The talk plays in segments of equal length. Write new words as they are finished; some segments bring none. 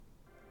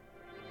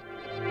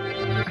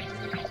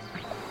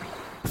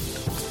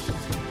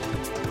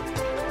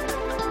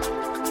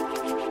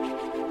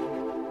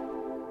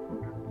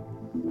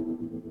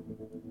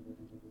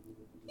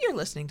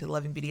listening to the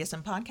Loving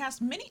BDSM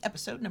podcast, mini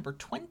episode number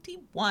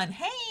 21.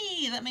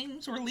 Hey, that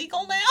means we're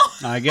legal now?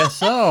 I guess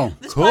so.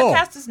 This cool.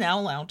 podcast is now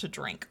allowed to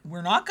drink.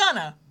 We're not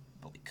gonna,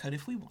 but we could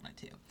if we wanted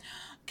to.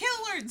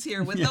 Kayla Lords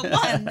here with the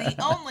one, the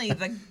only,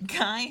 the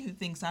guy who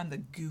thinks I'm the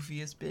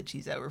goofiest bitch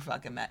he's ever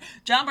fucking met.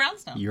 John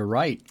Brownstone. You're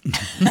right.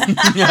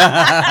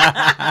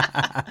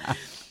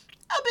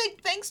 A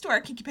big thanks to our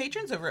kinky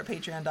patrons over at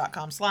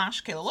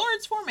patreon.com/Kayla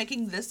Lords for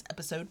making this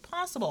episode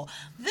possible.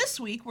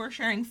 This week, we're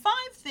sharing 5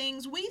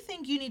 things we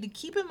think you need to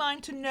keep in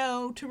mind to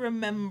know, to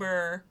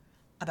remember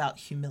about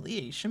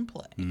humiliation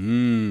play.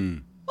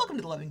 Welcome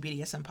to the Loving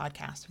BDSM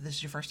podcast. If this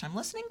is your first time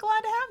listening,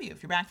 glad to have you.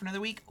 If you're back for another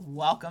week,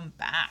 welcome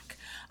back.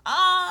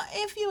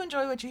 If you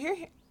enjoy what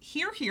you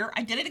hear,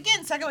 I did it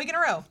again, second week in a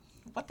row.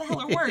 What the hell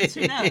are words?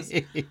 Who knows?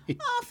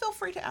 Feel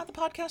free to add the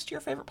podcast to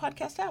your favorite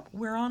podcast app.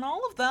 We're on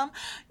all of them.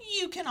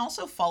 You can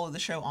also follow the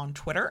show on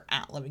Twitter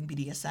at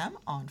LovingBDSM,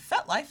 on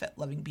FetLife at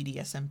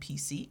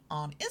LovingBDSMPC,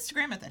 on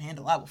Instagram at that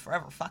handle I will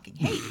forever fucking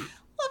hate,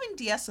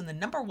 LovingDS and the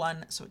number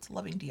 1, so it's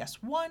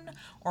LovingDS1,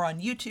 or on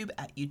YouTube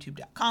at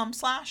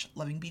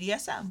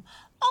youtube.com/LovingBDSM.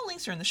 All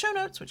links are in the show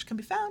notes, which can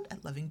be found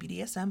at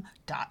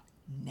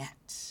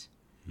LovingBDSM.net.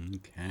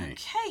 Okay,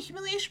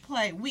 humiliation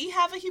play. We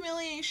have a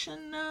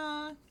humiliation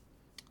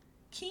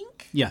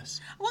kink? Yes.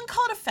 I wouldn't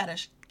call it a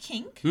fetish.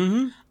 Kink.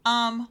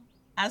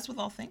 As with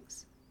all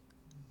things,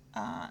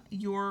 I'm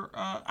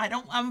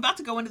about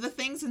to go into the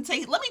things and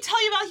say, let me tell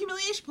you about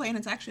humiliation play, and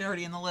it's actually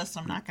already in the list, so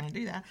I'm not going to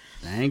do that.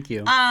 Thank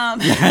you.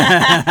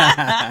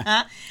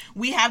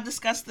 We have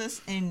discussed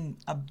this in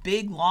a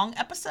big, long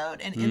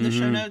episode, and in the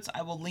show notes,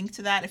 I will link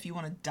to that if you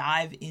want to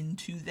dive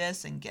into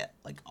this and get,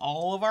 like,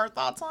 all of our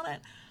thoughts on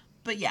it.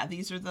 But yeah,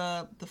 these are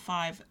the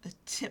 5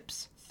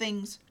 tips,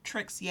 things,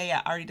 tricks.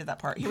 Yeah, I already did that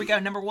part. Here we go.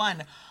 Number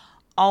 1,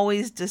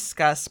 always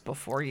discuss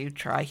before you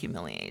try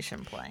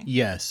humiliation play.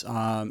 Yes.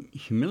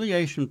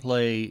 Humiliation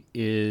play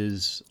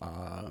is,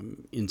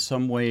 in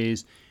some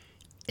ways,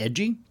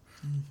 edgy.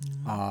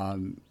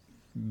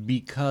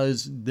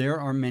 Because there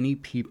are many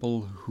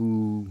people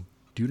who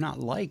do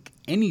not like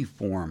any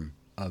form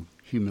of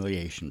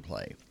humiliation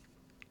play.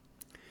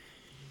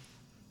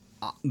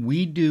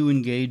 We do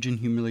engage in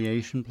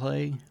humiliation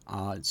play.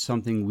 It's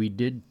something we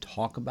did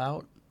talk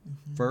about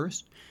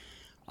first.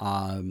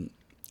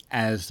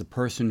 As the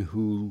person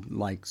who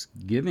likes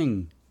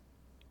giving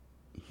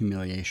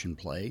humiliation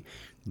play,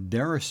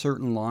 there are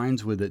certain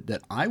lines with it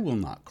that I will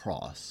not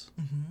cross.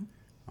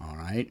 All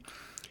right?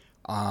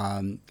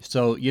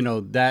 So,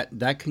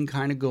 that can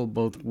kind of go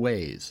both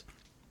ways.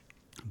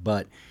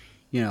 But,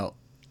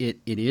 it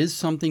is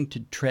something to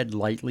tread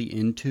lightly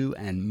into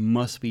and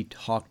must be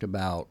talked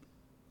about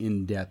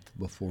in depth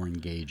before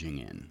engaging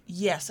in.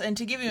 Yes, and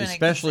to give you an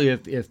example. Especially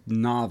if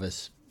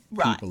novice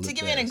people. Right. To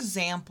give you an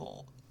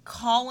example,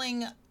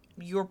 calling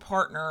your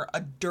partner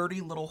a dirty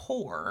little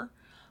whore,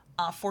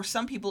 for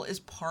some people is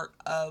part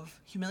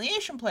of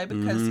humiliation play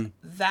because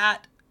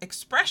that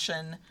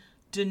expression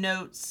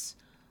denotes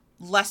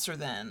lesser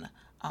than,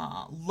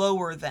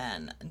 lower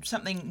than,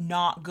 something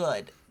not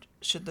good.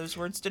 Should those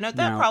words denote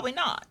that? Probably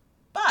not.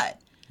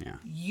 But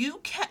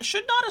you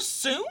should not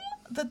assume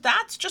that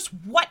that's just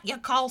what you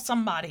call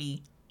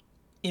somebody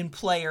in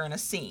play or in a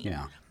scene.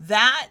 Yeah.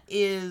 That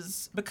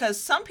is because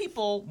some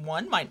people,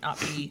 one, might not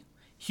be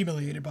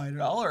humiliated by it at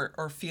all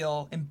or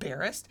feel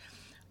embarrassed.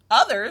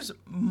 Others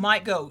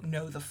might go,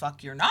 no, the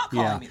fuck, you're not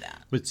calling me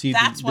that. But see,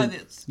 that's why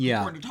it's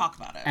important to talk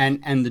about it.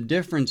 And the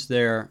difference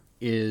there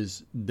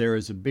is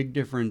a big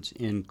difference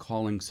in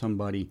calling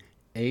somebody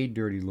a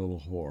dirty little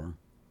whore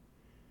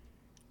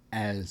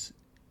as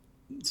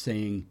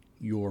saying,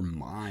 you're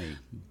my.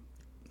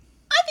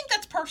 I think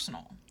that's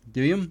personal.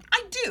 Do you?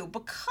 I do,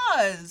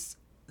 because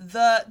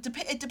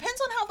it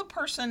depends on how the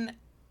person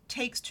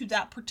takes to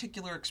that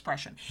particular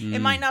expression. It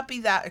might not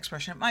be that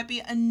expression. It might be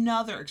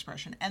another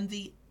expression. And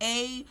the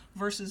a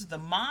versus the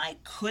my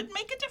could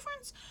make a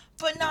difference,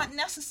 but not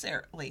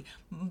necessarily.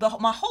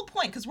 My whole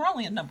point, because we're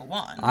only at number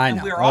 1. I know.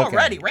 And we're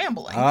already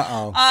rambling.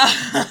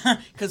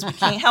 Because we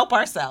can't help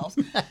ourselves.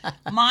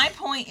 My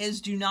point is,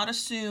 do not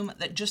assume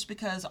that just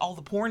because all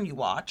the porn you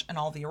watch and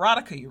all the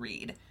erotica you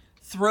read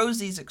throws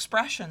these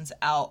expressions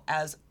out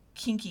as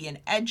kinky and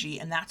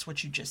edgy, and that's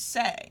what you just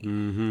say,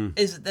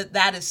 is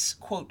that is,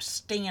 quote,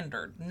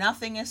 standard.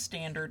 Nothing is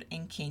standard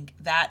in kink.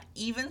 That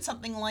even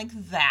something like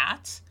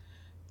that,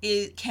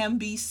 it can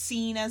be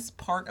seen as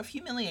part of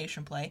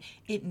humiliation play.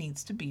 It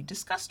needs to be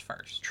discussed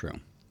first.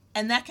 True.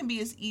 And that can be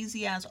as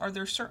easy as, are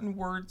there certain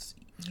words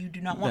you do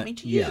not want me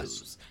to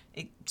use?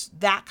 It's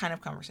that kind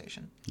of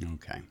conversation.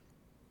 Okay.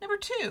 Number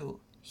 2,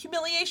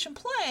 humiliation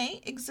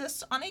play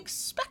exists on a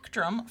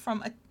spectrum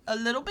from a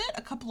little bit,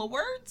 a couple of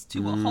words,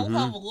 to a whole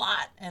hell of a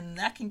lot, and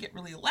that can get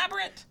really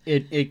elaborate.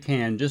 It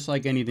can, just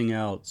like anything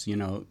else.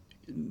 For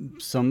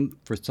some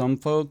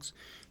folks,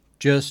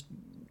 just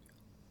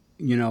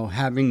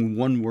having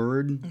one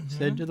word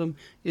said to them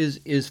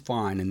is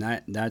fine, and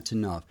that's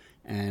enough.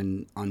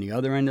 And on the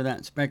other end of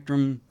that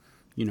spectrum,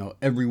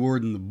 every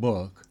word in the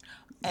book.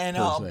 And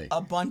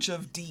a bunch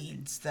of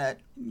deeds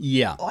that,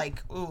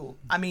 like, ooh.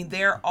 I mean,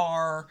 there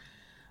are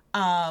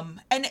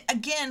And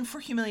again, for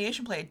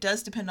humiliation play, it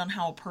does depend on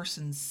how a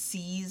person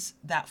sees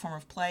that form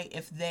of play.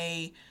 If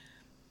they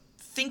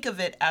think of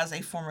it as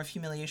a form of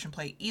humiliation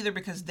play, either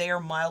because they are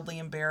mildly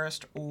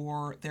embarrassed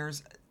or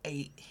there's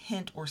a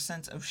hint or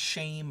sense of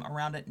shame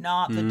around it,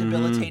 not the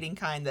debilitating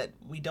kind that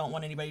we don't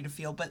want anybody to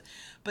feel, but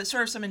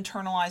sort of some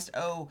internalized,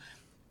 oh,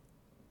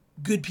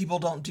 good people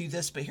don't do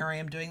this, but here I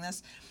am doing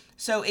this.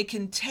 So it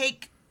can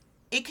take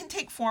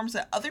forms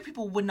that other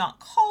people would not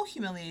call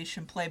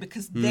humiliation play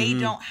because they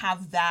don't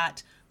have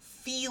that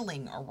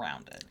feeling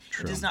around it.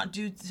 True. It does not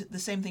do the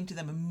same thing to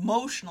them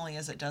emotionally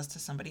as it does to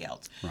somebody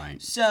else.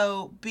 Right.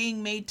 So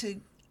being made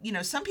to,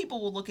 some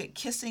people will look at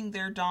kissing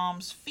their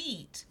dom's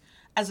feet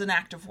as an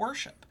act of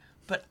worship,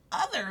 but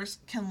others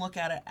can look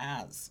at it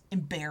as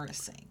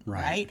embarrassing,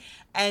 right?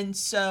 And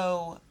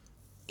so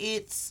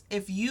if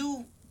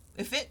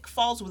it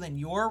falls within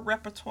your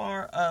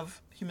repertoire of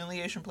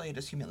humiliation play, it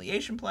is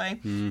humiliation play.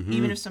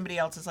 Even if somebody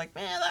else is like,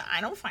 man, I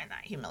don't find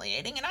that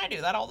humiliating, and I do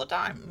that all the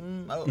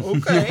time.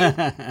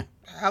 Okay.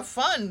 Have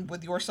fun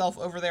with yourself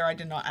over there. I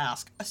did not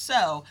ask.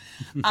 So,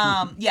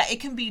 it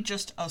can be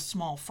just a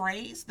small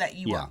phrase that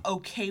you are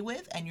okay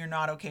with, and you're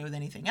not okay with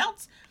anything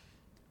else.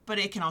 But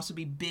it can also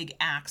be big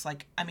acts.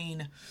 Like,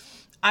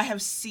 I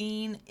have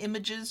seen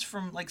images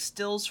from, like,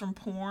 stills from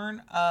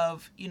porn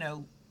of,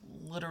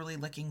 literally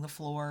licking the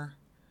floor,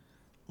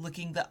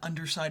 licking the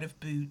underside of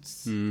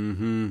boots,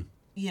 cleaning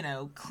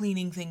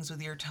things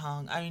with your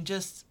tongue.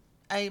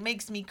 It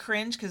makes me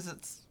cringe because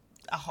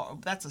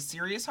that's a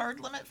serious hard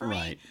limit for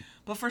me.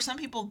 But for some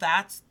people,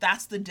 that's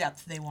the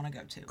depth they want to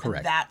go to. Correct.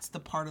 And that's the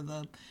part of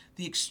the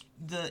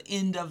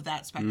end of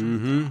that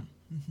spectrum.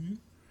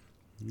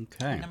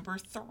 Okay. Number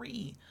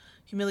 3,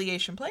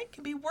 humiliation play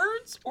can be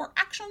words or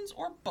actions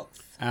or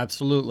both.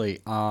 Absolutely.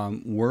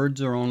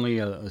 Words are only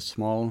a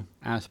small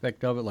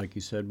aspect of it, like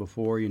you said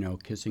before.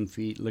 Kissing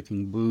feet,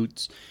 licking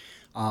boots.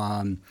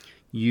 For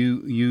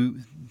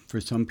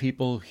some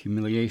people,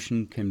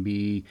 humiliation can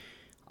be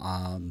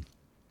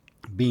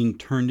being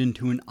turned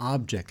into an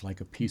object,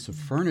 like a piece of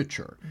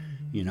furniture.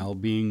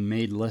 Being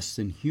made less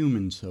than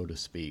human, so to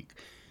speak.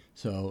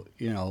 So,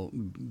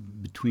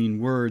 between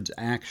words,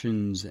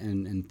 actions,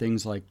 and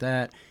things like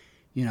that,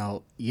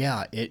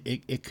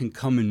 it can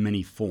come in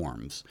many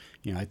forms.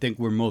 I think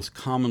we're most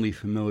commonly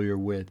familiar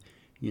with,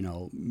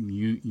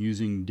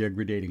 using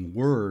degrading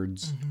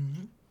words,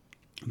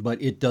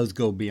 but it does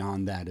go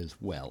beyond that as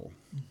well.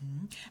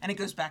 And it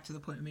goes back to the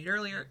point we made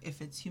earlier.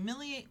 If it's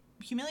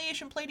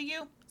humiliation play to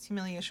you, it's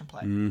humiliation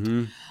play.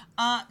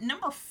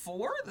 Number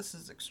 4, this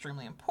is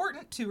extremely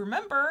important to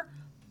remember.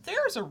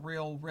 There's a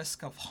real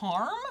risk of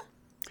harm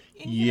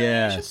in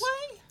humiliation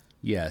play.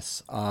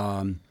 Yes.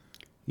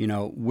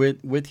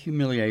 With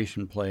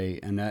humiliation play,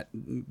 and that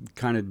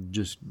kind of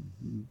just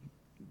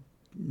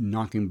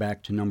knocking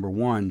back to number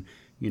 1,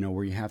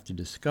 where you have to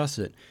discuss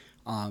it,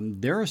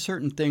 there are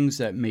certain things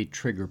that may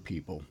trigger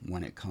people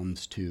when it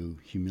comes to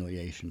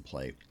humiliation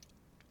play.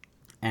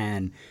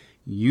 And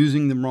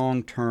using the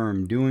wrong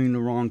term, doing the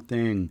wrong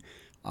thing,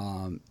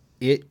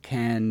 it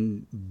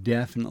can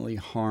definitely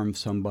harm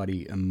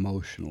somebody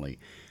emotionally.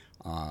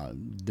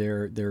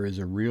 There is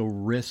a real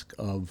risk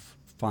of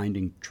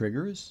finding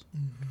triggers.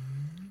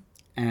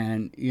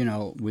 And,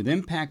 with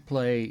impact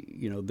play,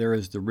 there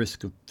is the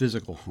risk of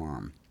physical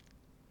harm.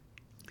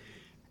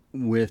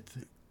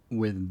 With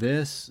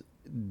this,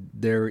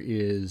 there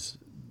is,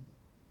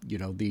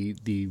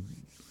 the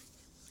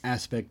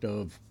aspect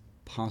of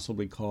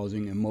possibly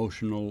causing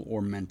emotional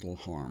or mental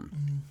harm.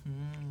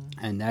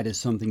 And that is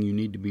something you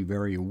need to be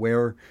very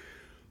aware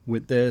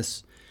with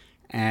this.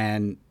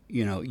 And,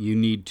 you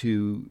need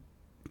to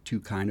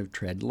kind of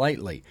tread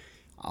lightly.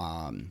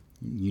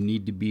 You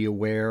need to be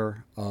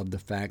aware of the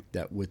fact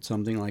that with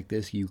something like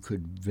this, you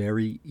could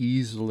very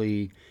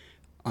easily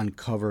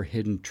uncover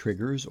hidden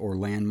triggers or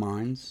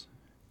landmines,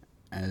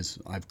 as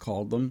I've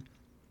called them.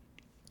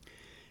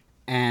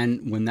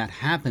 And when that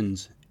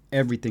happens,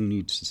 everything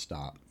needs to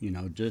stop.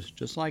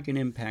 Just like an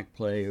impact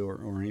play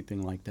or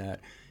anything like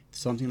that. If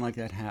something like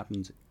that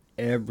happens,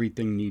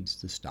 everything needs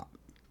to stop.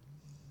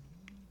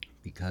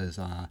 Because,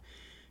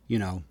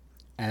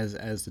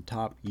 as the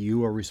top,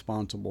 you are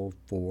responsible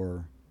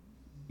for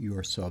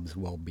your sub's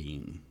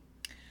well-being.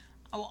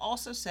 I will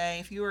also say,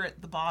 if you are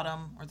at the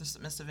bottom or the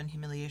submissive in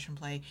humiliation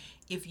play,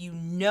 if you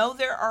know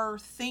there are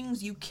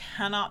things you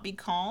cannot be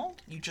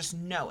called, you just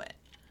know it.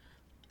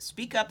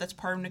 Speak up. That's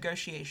part of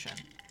negotiation.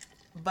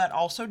 But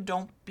also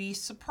don't be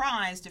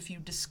surprised if you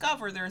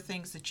discover there are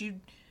things that you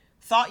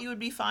thought you would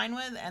be fine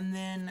with, and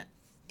then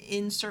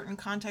in certain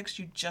contexts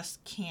you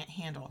just can't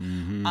handle.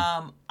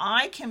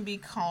 I can be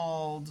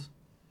called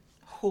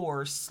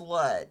whore,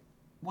 slut,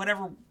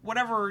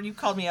 whatever you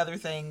called me, other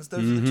things.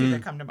 Those are the 2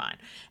 that come to mind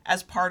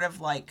as part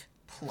of like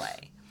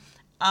play.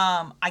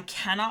 I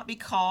cannot be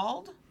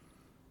called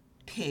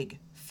pig,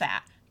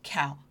 fat,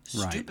 cow,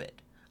 stupid.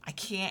 Right. I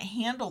can't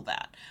handle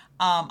that.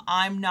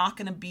 I'm not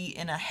going to be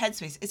in a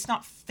headspace. It's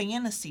not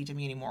fantasy to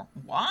me anymore.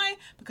 Why?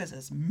 Because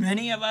as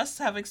many of us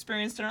have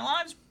experienced in our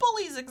lives,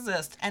 bullies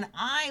exist. And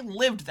I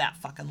lived that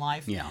fucking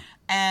life. Yeah.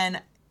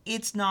 And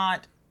it's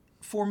not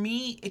for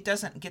me, it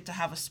doesn't get to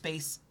have a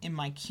space in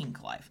my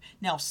kink life.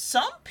 Now,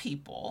 some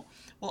people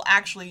will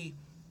actually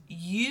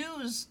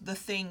use the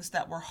things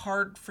that were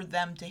hard for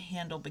them to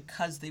handle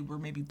because they were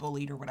maybe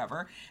bullied or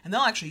whatever, and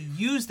they'll actually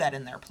use that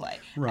in their play.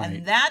 Right.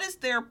 And that is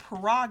their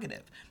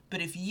prerogative.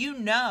 But if you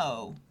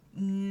know,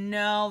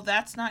 no,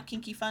 that's not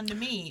kinky fun to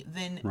me,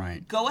 then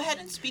Right. go ahead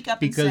and speak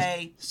up Because and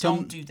say,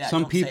 don't do that.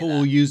 Some don't say people that.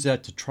 will use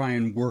that to try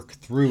and work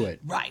through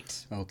it.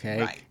 Right.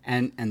 Okay. Right.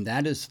 And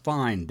that is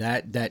fine.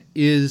 That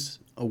is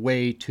a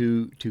way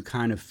to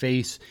kind of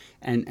face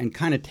and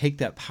kind of take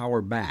that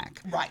power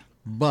back. Right.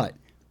 But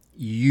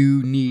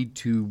you need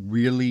to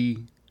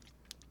really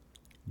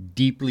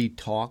deeply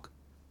talk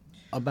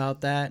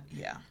about that.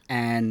 Yeah.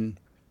 And,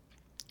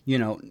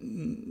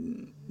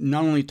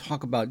 not only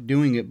talk about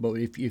doing it, but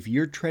if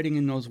you're treading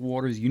in those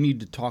waters, you need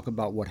to talk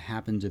about what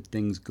happens if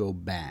things go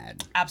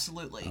bad.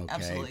 Absolutely. Okay.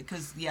 Absolutely.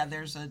 Because,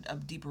 there's a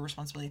deeper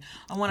responsibility.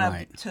 I want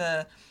Right.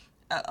 to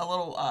a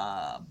little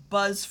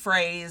buzz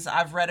phrase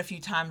I've read a few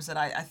times that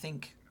I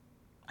think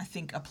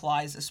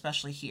applies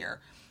especially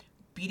here.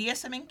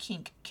 BDSM and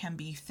kink can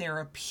be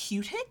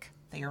therapeutic.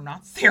 They are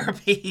not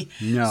therapy.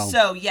 No.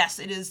 So yes,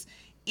 it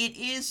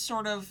is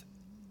sort of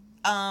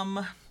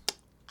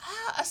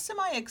a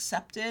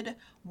semi-accepted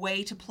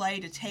way to play,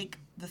 to take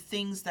the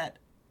things that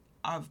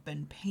have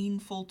been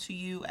painful to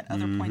you at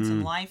other points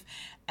in life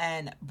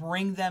and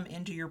bring them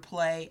into your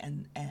play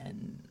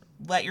and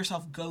let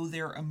yourself go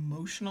there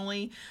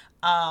emotionally.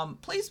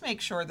 Please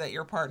make sure that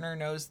your partner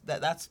knows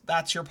that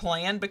that's your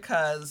plan,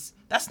 because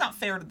that's not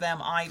fair to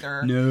them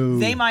either. No.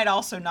 They might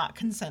also not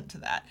consent to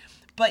that.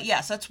 But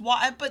yes, that's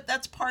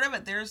part of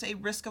it. There's a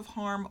risk of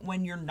harm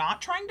when you're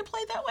not trying to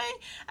play that way.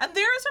 And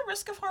there is a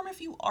risk of harm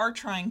if you are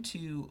trying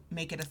to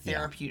make it a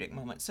therapeutic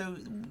moment. So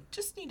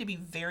just need to be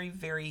very,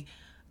 very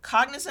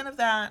cognizant of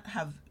that.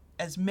 Have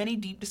as many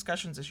deep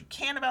discussions as you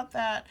can about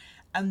that.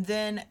 And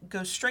then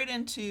go straight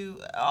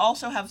into,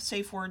 also have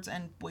safe words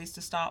and ways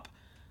to stop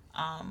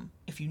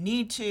if you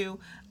need to.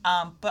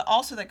 But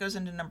also that goes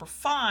into number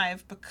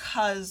 5,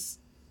 because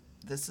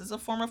this is a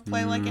form of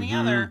play like any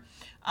other.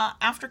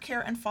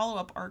 Aftercare and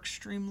follow-up are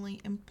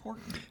extremely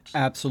important.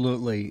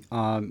 Absolutely.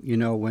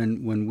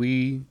 When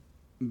we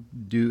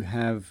do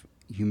have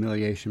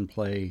humiliation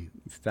play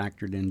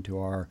factored into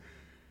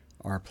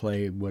our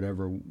play,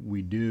 whatever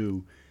we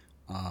do,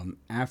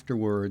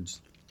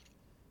 afterwards,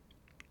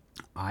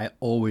 I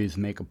always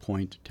make a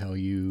point to tell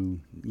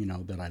you,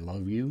 that I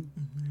love you.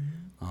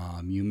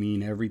 You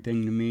mean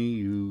everything to me.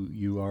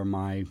 You are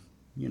my,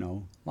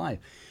 life.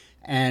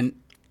 And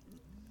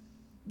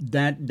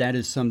that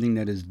is something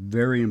that is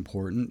very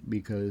important,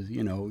 because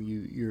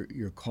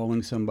you're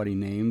calling somebody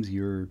names,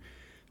 you're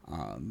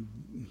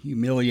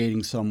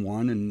humiliating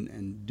someone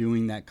and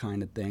doing that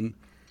kind of thing.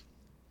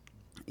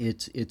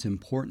 It's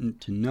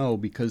important to know,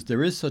 because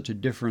there is such a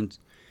difference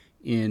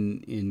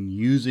in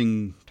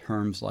using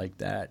terms like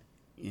that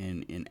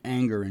in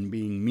anger and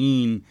being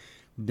mean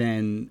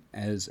than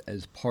as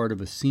part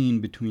of a scene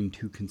between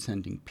two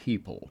consenting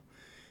people,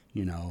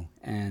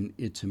 and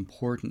it's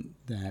important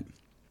that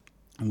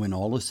when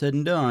all is said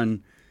and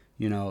done,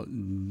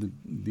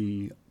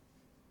 the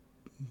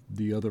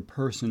other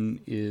person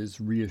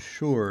is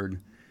reassured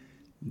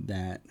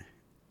that,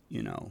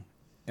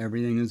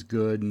 everything is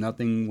good,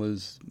 nothing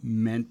was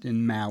meant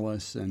in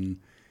malice, and.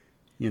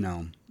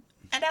 And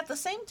at the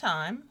same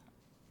time,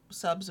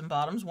 subs and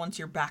bottoms, once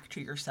you're back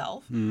to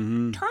yourself,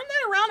 turn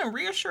that around and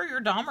reassure your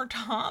dom or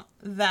top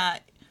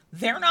that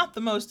they're not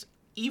the most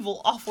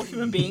evil, awful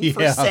human being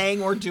for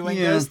saying or doing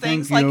those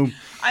things. You.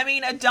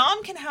 A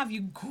dom can have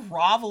you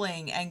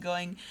groveling and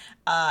going,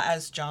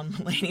 as John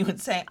Mulaney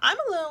would say, I'm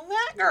a little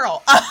that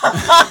girl.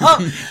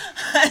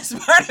 As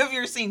part of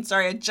your scene.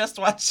 Sorry, I just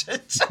watched a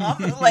John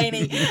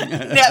Mulaney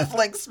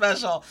Netflix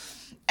special.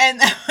 And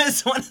that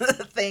was one of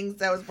the things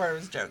that was part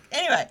of his joke.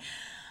 Anyway,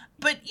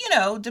 but,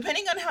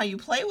 depending on how you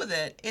play with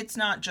it, it's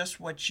not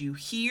just what you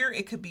hear.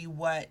 It could be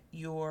what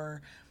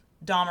your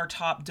dom or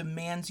top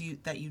demands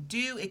that you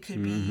do. It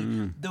could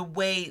be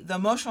the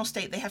emotional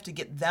state they have to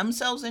get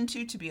themselves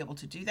into to be able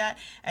to do that.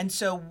 And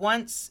so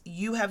once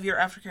you have your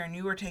aftercare and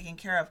you are taken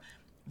care of,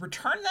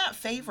 return that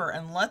favor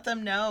and let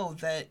them know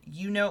that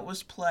it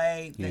was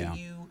play, that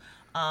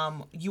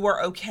you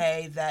are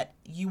okay, that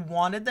you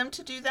wanted them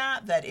to do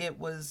that it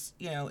was,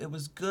 it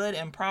was good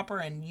and proper,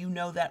 and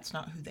that's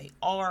not who they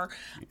are.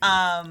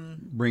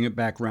 Bring it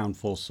back round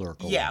full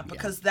circle. Yeah,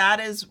 because that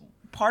is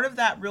part of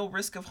that real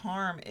risk of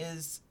harm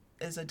is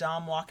a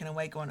dom walking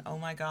away going, oh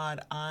my God,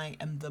 I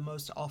am the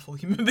most awful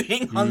human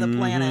being on the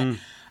planet,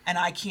 and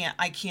I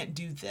can't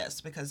do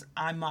this because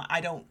I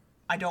don't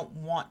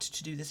want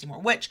to do this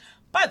anymore. Which,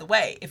 by the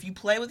way, if you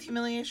play with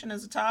humiliation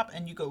as a top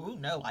and you go, ooh,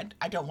 no,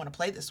 I don't want to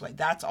play this way,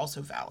 that's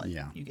also valid.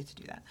 Yeah. You get to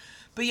do that.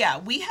 But yeah,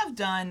 we have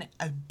done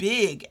a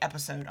big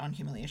episode on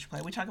humiliation play.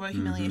 We talk about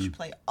humiliation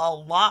play a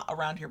lot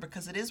around here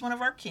because it is one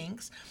of our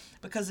kinks,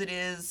 because it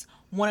is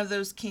one of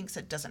those kinks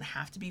that doesn't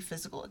have to be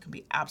physical. It can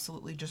be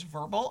absolutely just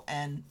verbal,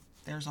 and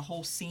there's a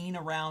whole scene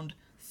around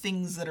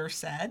things that are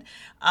said.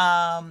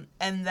 And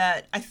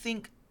that I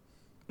think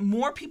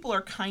more people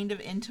are kind of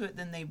into it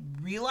than they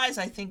realize.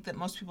 I think that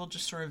most people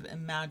just sort of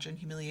imagine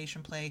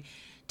humiliation play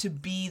to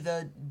be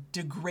the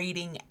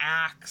degrading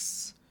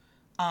acts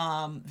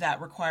that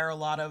require a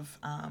lot of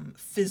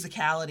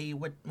physicality,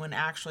 when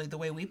actually the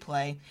way we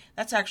play,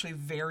 that's actually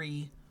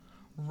very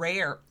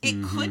rare.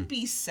 It could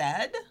be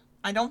said.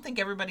 I don't think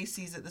everybody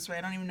sees it this way.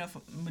 I don't even know if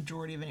a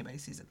majority of anybody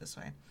sees it this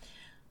way.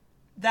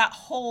 That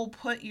whole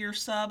put your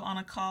sub on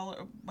a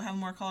collar, have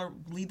more collar,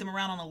 lead them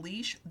around on a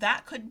leash,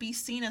 that could be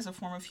seen as a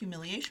form of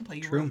humiliation play.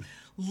 You're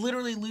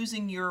literally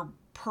losing your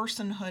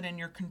personhood and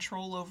your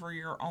control over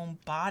your own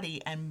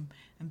body and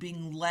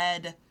being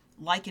led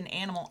like an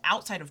animal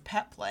outside of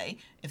pet play.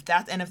 If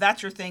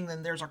that's your thing,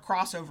 then there's a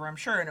crossover, I'm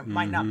sure, and it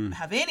might not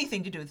have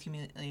anything to do with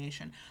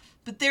humiliation.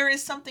 But there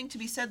is something to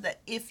be said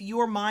that if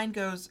your mind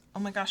goes, oh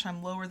my gosh,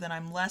 I'm lower than,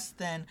 I'm less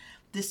than,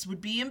 this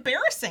would be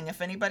embarrassing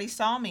if anybody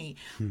saw me.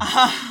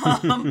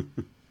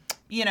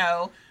 You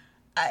know,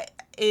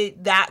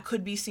 that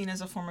could be seen as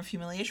a form of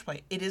humiliation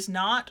play. It is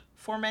not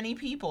for many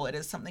people. It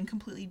is something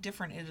completely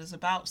different. It is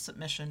about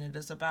submission. It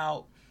is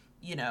about,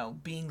 you know,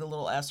 being the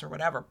little S or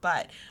whatever.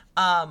 But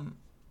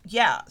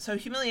yeah, so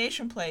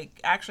humiliation play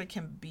actually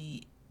can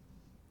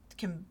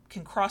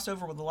cross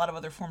over with a lot of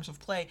other forms of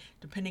play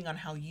depending on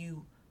how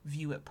you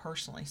view it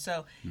personally.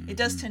 So it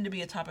does tend to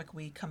be a topic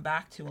we come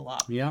back to a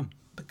lot. Yeah.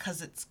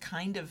 Because it's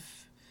kind of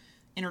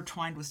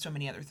intertwined with so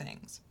many other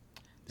things.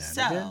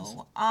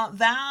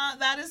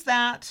 That is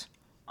that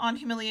on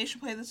humiliation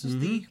play. This is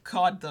the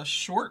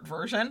short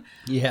version.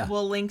 Yeah.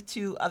 We'll link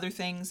to other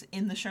things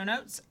in the show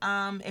notes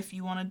if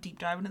you want to deep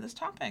dive into this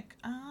topic.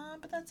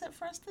 But that's it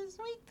for us this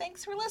week.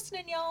 Thanks for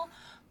listening, y'all.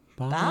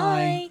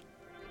 Bye.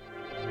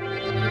 Bye.